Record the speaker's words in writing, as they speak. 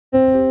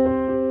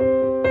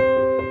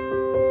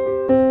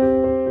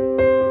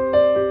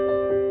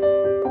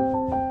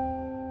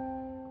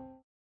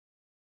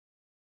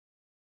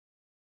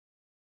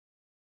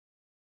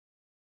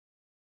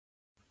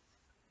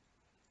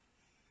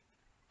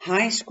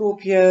Hi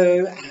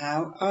Scorpio,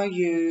 how are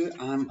you?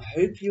 I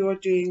hope you are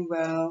doing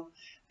well,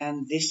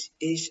 and this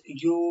is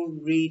your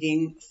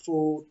reading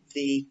for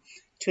the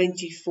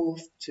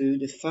 24th to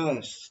the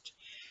 1st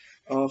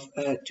of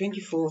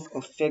 24th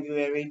of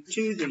February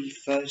to the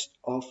 1st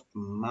of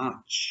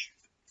March.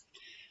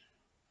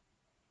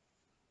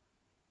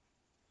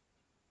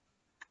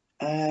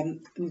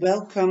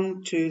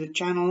 Welcome to the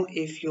channel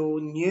if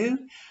you're new,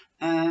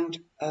 and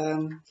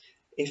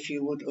if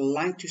you would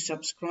like to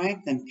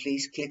subscribe, then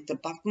please click the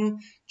button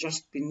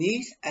just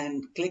beneath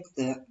and click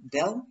the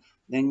bell.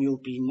 Then you'll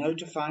be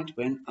notified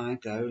when I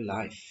go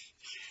live.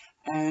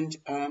 And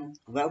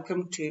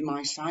welcome to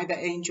my cyber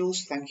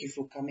angels. Thank you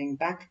for coming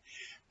back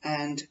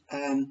and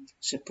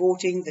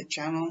supporting the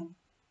channel.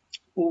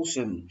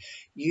 Awesome.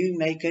 You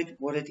make it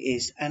what it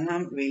is, and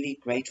I'm really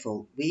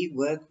grateful. We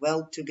work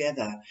well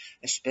together,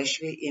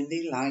 especially in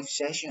the live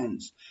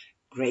sessions.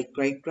 Great,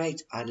 great,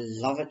 great. I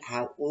love it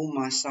how all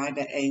my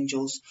cyber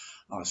angels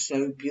are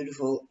so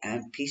beautiful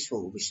and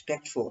peaceful,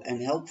 respectful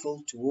and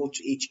helpful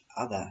towards each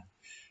other.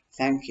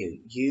 Thank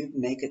you. You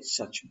make it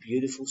such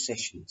beautiful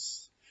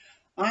sessions.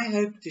 I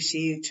hope to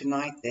see you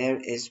tonight there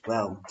as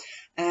well.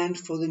 And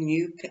for the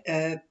new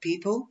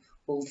people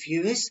or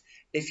viewers,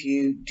 if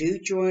you do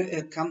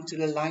come to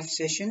the live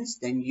sessions,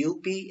 then you'll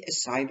be a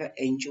cyber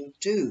angel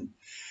too.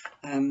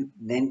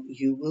 Then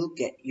you will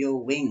get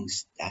your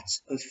wings.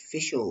 That's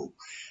official.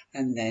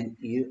 And then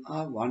you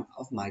are one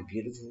of my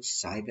beautiful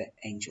cyber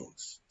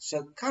angels.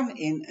 So come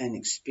in and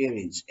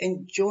experience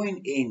and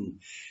join in.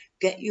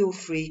 Get your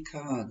free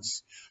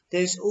cards.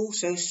 There's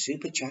also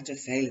super chat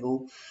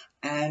available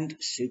and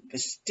super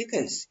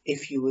stickers.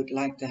 If you would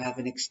like to have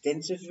an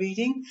extensive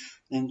reading,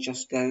 then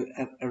just go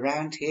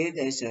around here.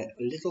 There's a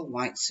little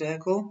white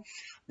circle.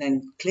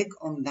 Then click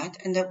on that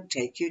and that will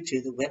take you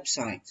to the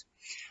website.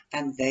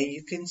 And there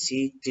you can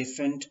see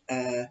different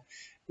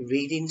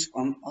readings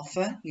on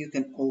offer. You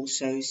can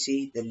also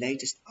see the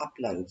latest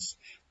uploads.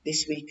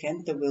 This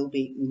weekend there will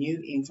be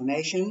new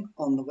information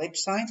on the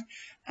website,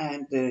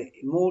 and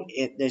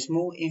there's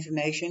more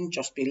information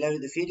just below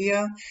the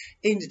video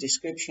in the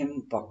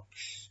description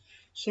box.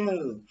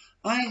 So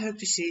I hope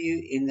to see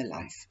you in the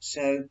live.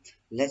 So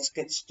let's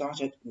get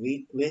started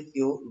with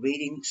your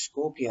reading,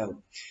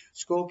 Scorpio.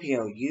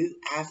 Scorpio, you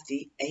have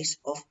the Ace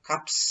of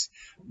Cups.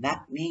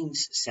 That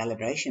means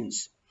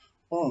celebrations.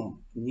 Oh,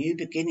 new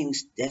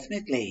beginnings,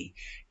 definitely.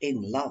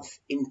 In love,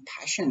 in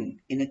passion,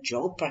 in a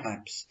job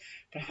perhaps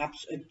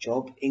a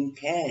job in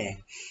care,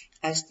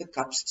 as the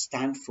cups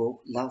stand for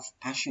love,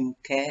 passion,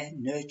 care,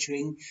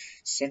 nurturing,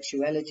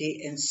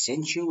 sexuality and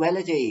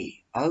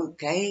sensuality.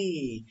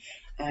 Okay,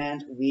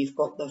 and we've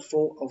got the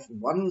Four of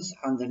Wands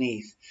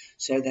underneath,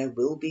 so there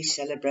will be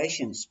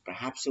celebrations,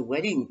 perhaps a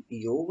wedding,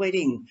 your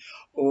wedding,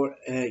 or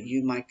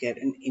you might get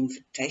an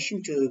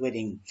invitation to a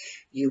wedding.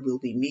 You will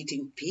be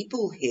meeting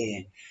people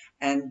here,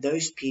 and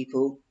those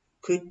people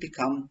could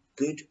become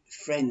good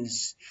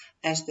friends,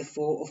 as the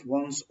Four of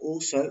Wands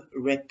also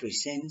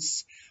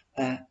represents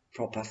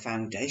proper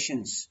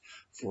foundations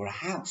for a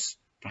house.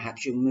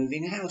 Perhaps you're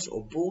moving a house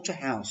or bought a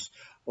house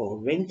or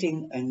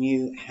renting a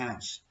new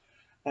house.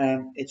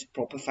 It's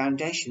proper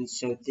foundations,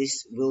 so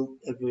this will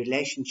a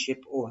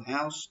relationship or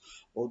house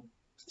or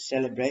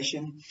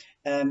celebration,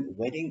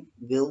 wedding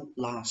will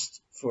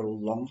last for a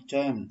long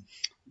term.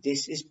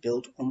 This is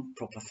built on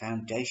proper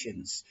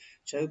foundations,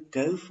 so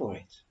go for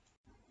it.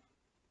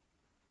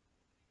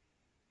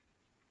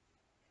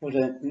 For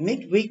the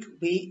midweek,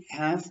 we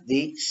have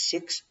the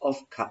Six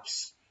of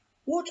Cups.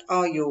 What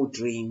are your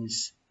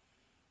dreams?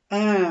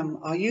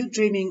 Are you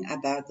dreaming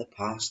about the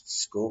past,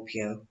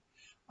 Scorpio?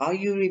 Are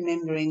you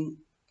remembering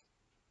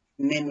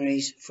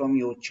memories from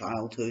your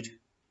childhood?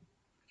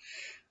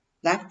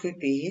 That could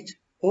be it.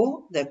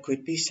 Or there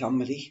could be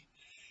somebody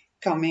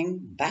coming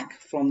back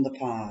from the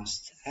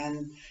past,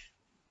 and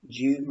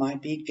you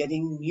might be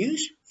getting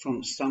news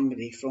from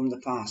somebody from the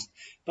past.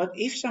 But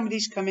if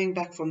somebody's coming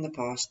back from the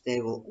past,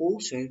 they will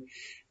also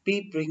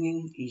be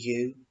bringing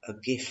you a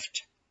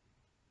gift.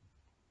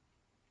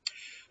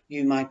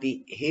 You might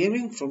be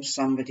hearing from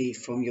somebody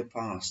from your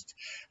past,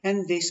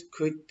 and this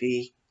could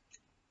be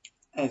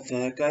a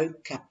Virgo,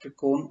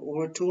 Capricorn,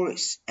 or a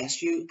Taurus,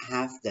 as you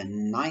have the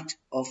Knight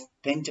of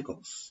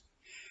Pentacles.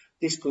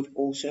 This could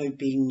also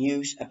be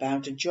news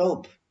about a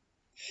job.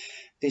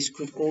 This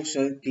could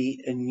also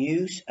be a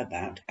news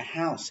about a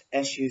house,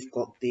 as you've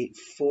got the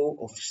Four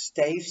of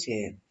Staves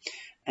here,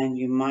 and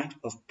you might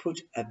have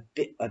put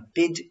a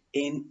bid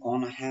in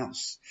on a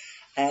house,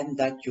 and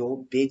that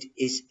your bid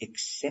is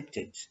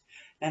accepted.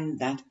 And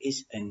that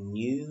is a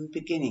new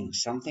beginning,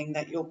 something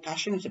that you're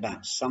passionate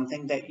about,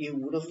 something that you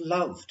would have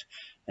loved,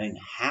 a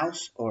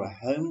house or a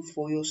home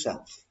for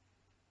yourself.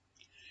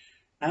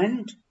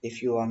 And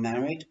if you are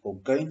married or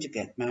going to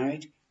get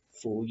married,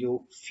 for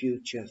your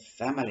future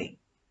family.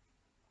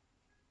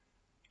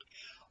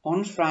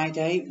 On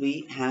Friday,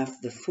 we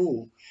have the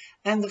Fool,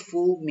 and the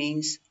Fool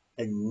means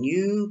a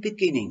new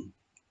beginning.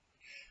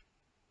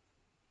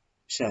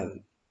 So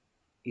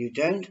you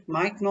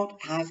might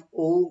not have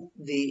all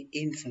the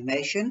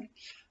information,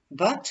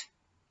 but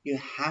You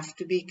have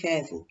to be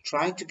careful.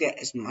 Try to get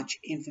as much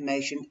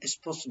information as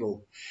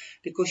possible,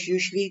 because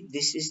usually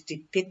this is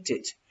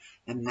depicted: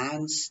 a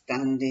man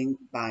standing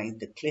by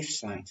the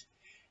cliffside,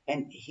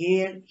 and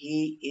here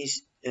he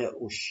is,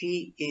 or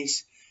she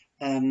is,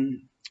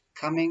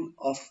 coming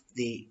off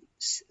the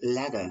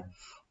ladder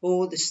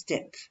or the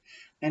step,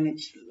 and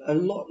it's a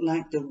lot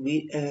like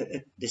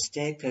the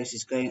staircase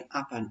is going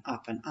up and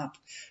up and up,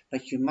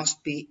 but you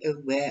must be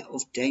aware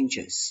of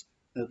dangers,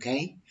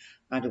 okay?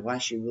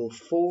 Otherwise you will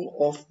fall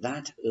off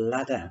that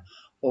ladder,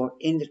 or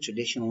in the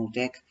traditional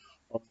deck,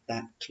 of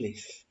that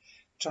cliff.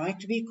 Try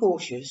to be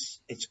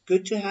cautious. It's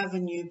good to have a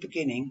new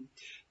beginning,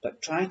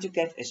 but try to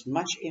get as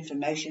much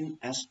information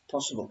as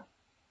possible.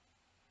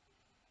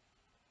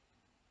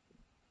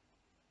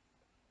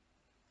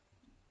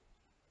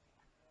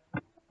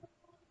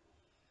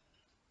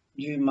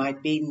 You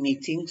might be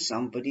meeting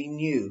somebody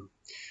new.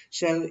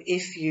 So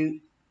if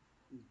you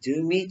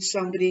do meet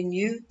somebody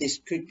new, this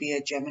could be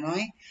a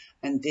Gemini,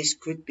 and this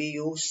could be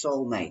your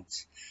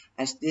soulmate,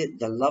 as the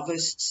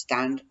lovers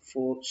stand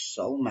for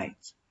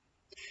soulmate.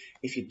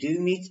 If you do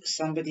meet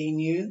somebody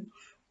new,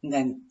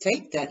 then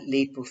take that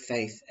leap of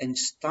faith and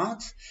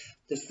start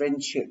the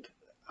friendship,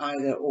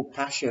 either or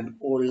passion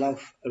or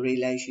love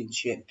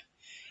relationship.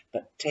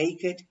 But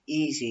take it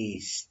easy,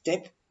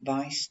 step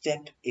by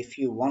step, if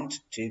you want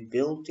to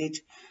build it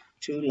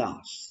to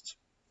last,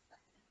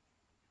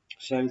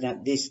 so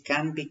that this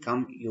can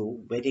become your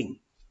wedding.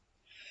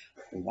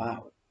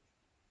 Wow.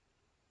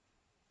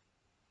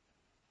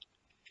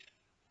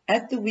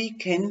 At the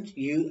weekend,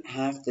 you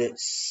have the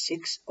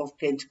Six of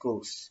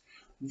Pentacles.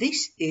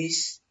 This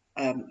is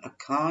a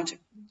card,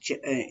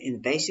 in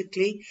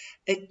basically,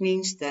 it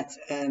means that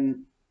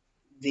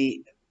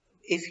the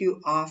if you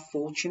are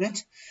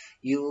fortunate,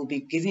 you will be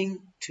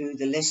giving to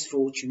the less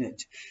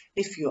fortunate.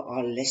 If you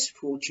are less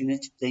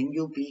fortunate, then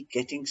you'll be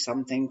getting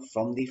something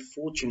from the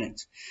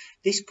fortunate.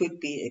 This could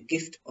be a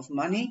gift of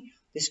money.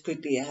 This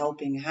could be a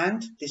helping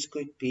hand. This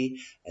could be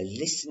a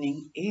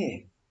listening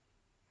ear.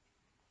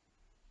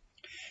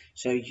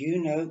 So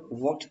you know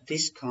what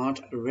this card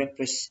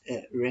resonates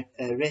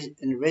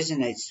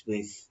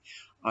with.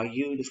 Are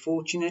you the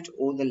fortunate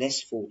or the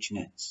less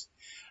fortunate?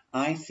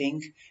 I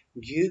think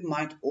you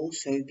might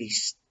also be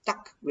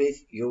stuck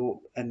with your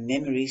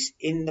memories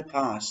in the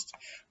past,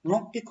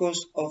 not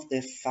because of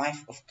the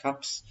Five of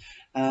Cups,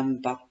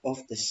 but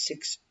of the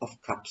Six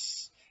of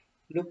Cups.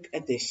 Look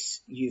at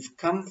this. You've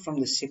come from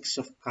the Six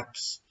of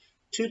Cups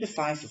to the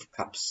Five of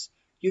Cups.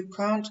 You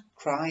can't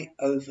cry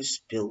over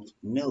spilled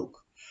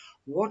milk.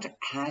 What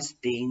has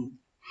been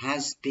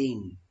has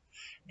been.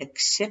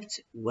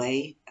 Accept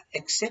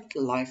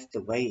life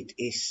the way it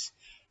is.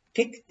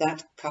 Pick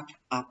that cup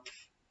up.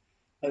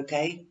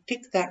 Okay,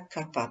 pick that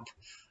cup up.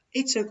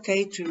 It's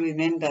okay to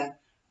remember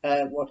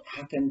what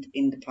happened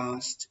in the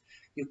past.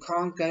 You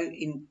can't go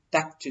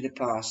back to the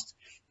past.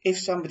 If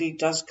somebody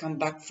does come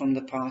back from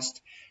the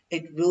past,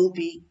 it will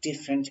be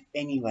different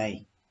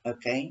anyway.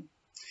 Okay,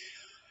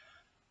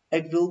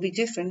 it will be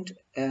different.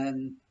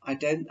 I'm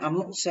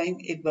not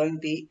saying it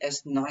won't be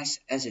as nice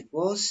as it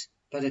was,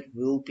 but it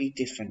will be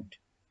different.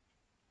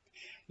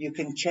 You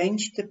can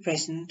change the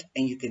present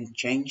and you can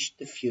change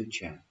the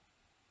future.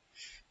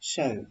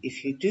 So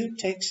if you do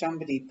take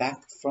somebody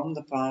back from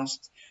the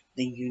past,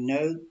 then you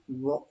know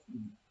what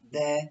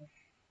their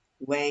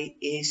way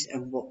is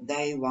and what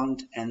they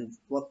want and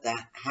what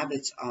their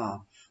habits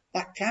are.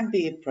 That can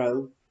be a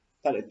pro,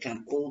 but it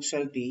can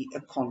also be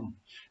a con,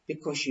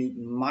 because you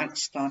might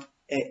start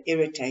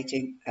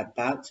irritating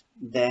about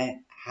their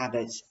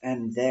habits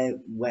and their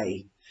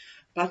way.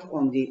 But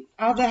on the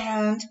other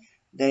hand,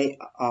 they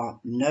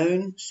are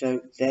known,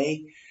 so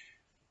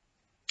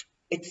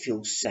it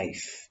feels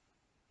safe.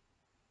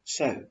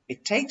 So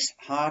it takes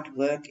hard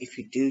work if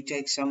you do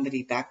take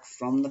somebody back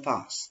from the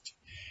past,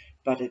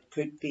 but it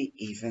could be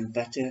even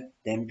better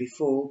than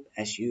before,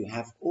 as you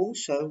have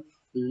also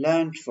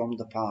learned from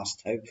the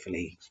past,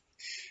 hopefully.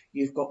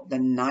 You've got the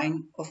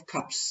Nine of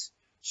Cups,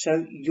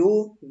 so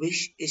your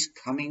wish is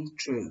coming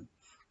true.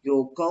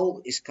 Your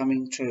goal is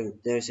coming true.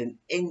 There's an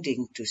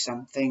ending to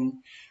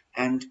something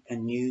and a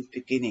new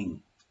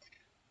beginning.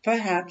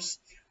 Perhaps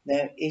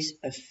there is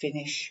a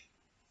finish,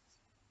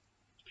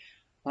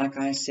 like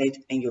I said,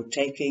 and you're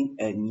taking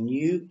a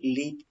new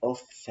leap of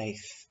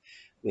faith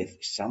with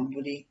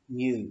somebody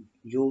new,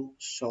 your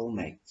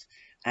soulmate.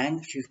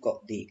 And you've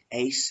got the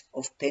Ace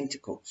of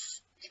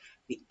Pentacles.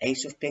 The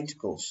Ace of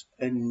Pentacles,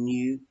 a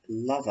new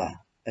lover,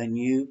 a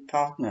new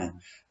partner,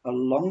 a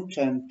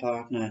long-term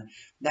partner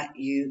that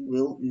you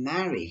will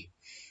marry.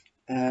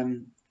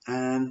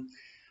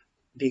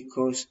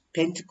 Because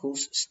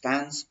Pentacles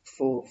stands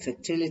for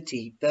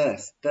fertility,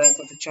 birth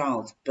of a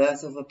child,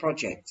 birth of a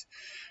project,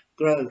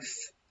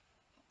 growth,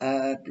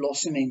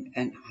 blossoming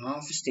and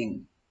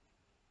harvesting.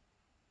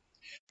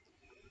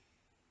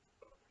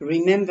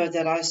 Remember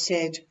that I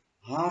said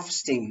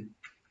harvesting.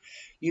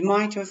 You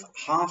might have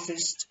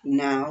harvested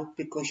now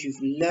because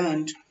you've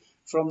learned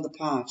from the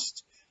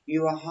past.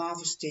 You are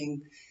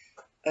harvesting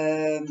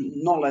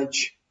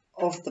knowledge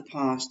of the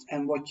past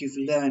and what you've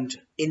learned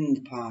in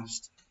the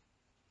past.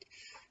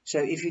 So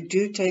if you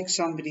do take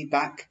somebody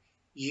back,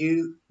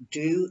 you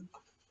do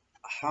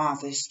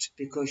harvest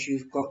because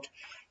you've got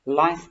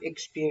life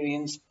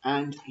experience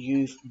and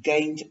you've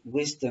gained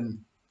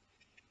wisdom,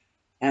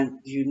 and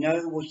you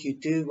know what you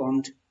do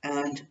want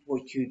and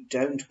what you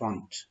don't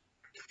want.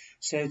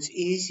 So it's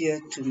easier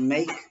to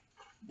make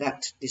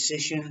that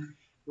decision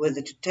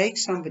whether to take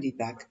somebody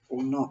back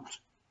or not.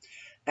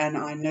 And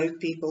I know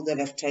people that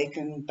have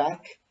taken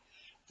back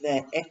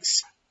their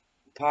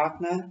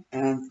ex-partner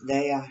and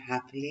they are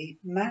happily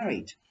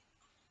married.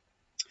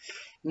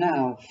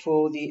 Now,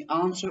 for the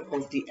answer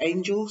of the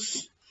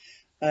angels,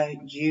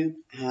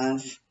 you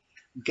have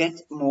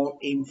get more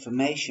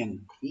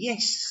information.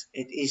 Yes,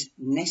 it is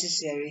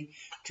necessary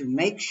to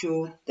make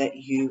sure that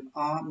you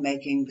are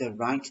making the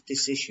right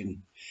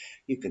decision.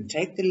 You can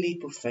take the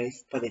leap of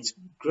faith, but it's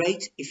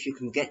great if you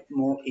can get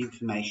more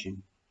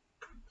information.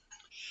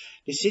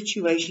 The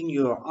situation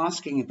you are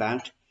asking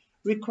about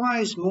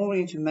requires more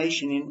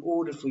information in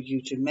order for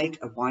you to make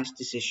a wise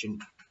decision.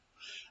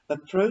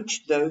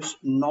 Approach those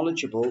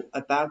knowledgeable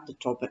about the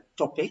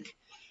topic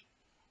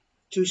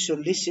to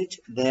solicit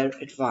their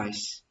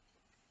advice.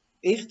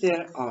 If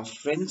there are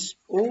friends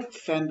or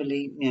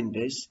family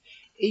members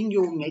in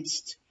your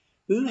midst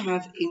who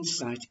have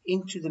insight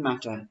into the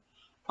matter,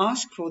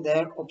 ask for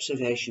their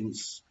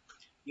observations.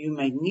 You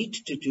may need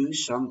to do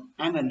some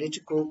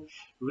analytical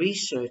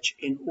research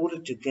in order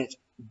to get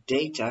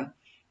data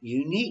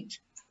you need.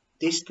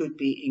 This could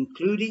be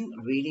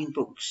including reading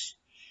books,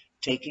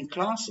 taking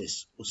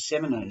classes or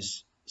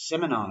seminars,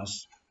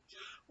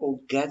 or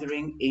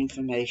gathering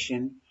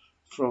information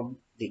from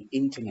the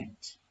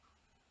internet.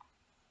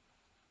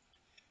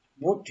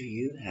 What do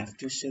you have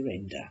to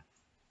surrender?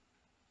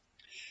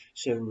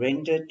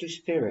 Surrender to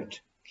spirit.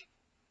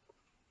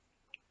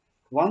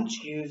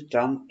 Once you've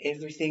done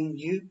everything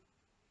you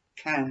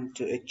can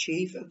to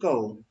achieve a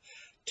goal,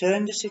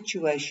 turn the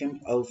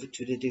situation over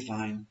to the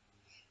divine.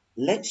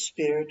 Let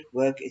spirit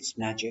work its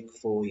magic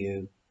for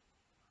you.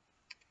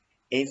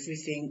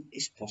 Everything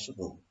is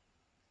possible.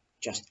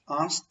 Just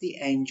ask the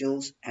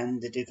angels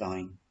and the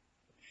divine.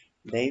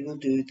 They will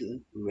do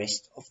the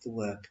rest of the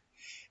work.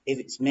 If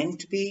it's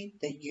meant to be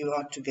that you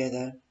are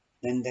together,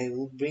 then they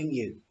will bring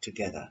you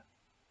together.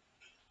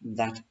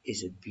 That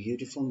is a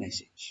beautiful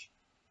message.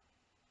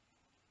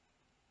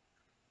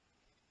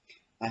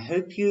 I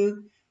hope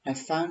you have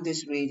found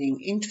this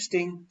reading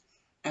interesting,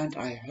 and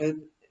I hope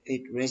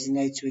it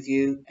resonates with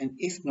you, and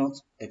if not,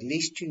 at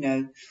least you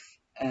know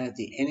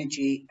the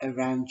energy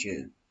around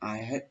you.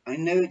 I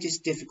know it is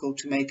difficult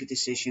to make a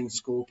decision,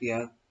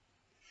 Scorpio.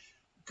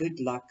 Good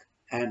luck,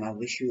 and I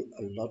wish you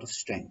a lot of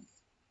strength.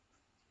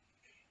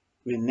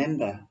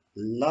 Remember,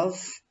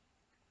 love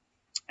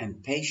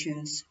and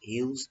patience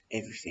heals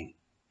everything.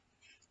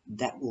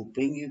 That will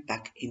bring you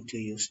back into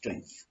your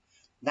strength.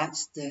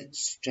 That's the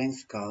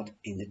strength card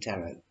in the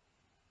tarot.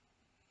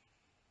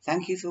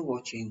 Thank you for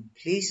watching.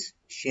 Please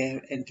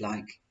share and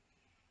like,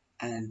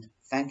 and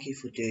thank you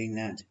for doing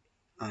that.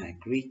 I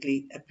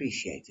greatly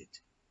appreciate it.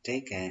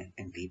 Take care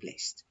and be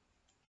blessed.